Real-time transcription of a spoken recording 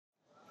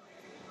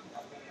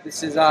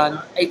This is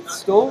our 8th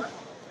store.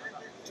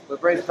 We're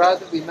very proud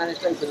that we managed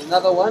to open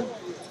another one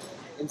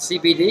in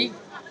CBD.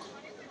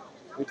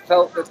 We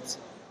felt that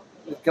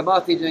with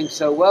Kamathi doing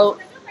so well,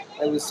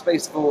 there was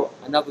space for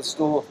another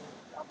store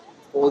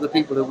for all the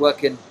people who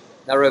work in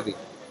Nairobi.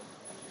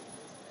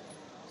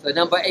 So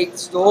number 8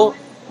 store,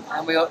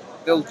 and we'll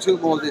build 2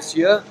 more this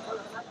year.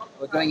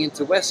 We're going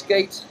into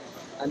Westgate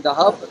and the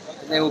Hub,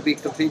 and they will be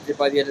completed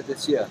by the end of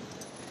this year.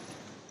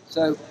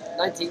 So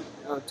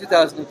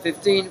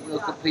 2015, we'll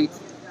complete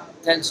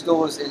 10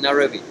 stores in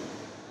Nairobi.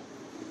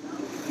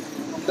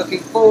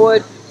 Looking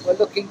forward, we're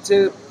looking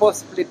to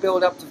possibly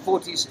build up to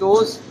 40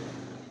 stores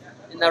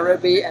in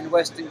Nairobi and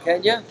Western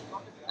Kenya.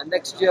 And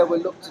next year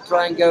we'll look to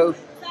try and go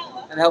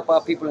and help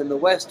our people in the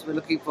West. We're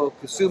looking for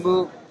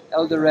Kisumu,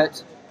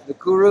 Eldoret,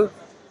 Nakuru,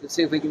 to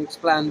see if we can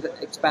expand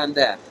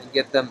there and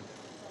give them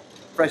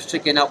fresh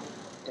chicken up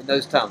in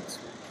those towns.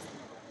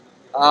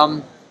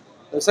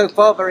 So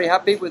far, very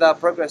happy with our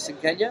progress in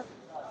Kenya.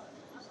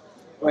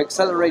 We're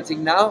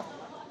accelerating now.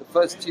 The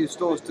first 2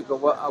 stores took a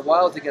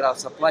while to get our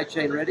supply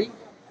chain ready.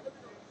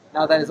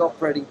 Now that is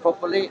operating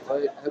properly,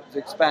 I hope to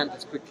expand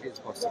as quickly as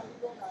possible.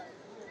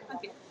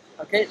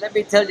 Okay, let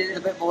me tell you a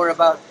little bit more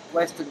about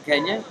Western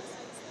Kenya.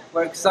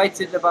 We're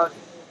excited about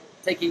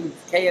taking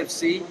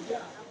KFC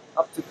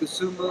up to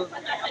Kisumu,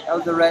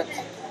 Eldoret,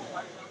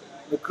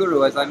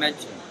 Nakuru, as I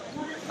mentioned.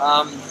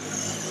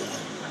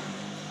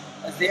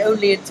 As the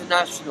only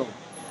international,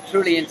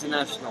 truly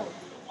international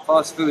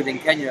fast food in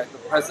Kenya at the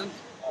present,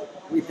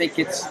 we think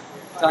it's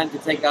time to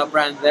take our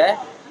brand there.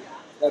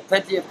 There are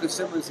plenty of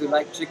consumers who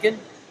like chicken,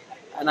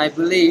 and I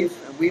believe,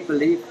 and we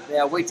believe, they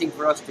are waiting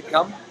for us to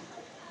come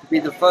to be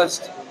the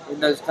first in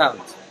those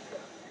towns.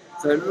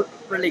 So we're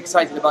really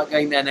excited about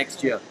going there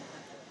next year.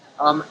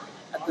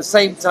 At the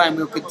same time,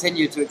 we'll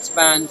continue to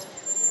expand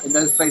in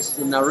those places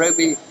in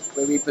Nairobi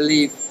where we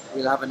believe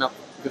we'll have enough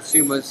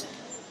consumers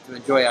to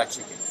enjoy our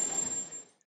chicken.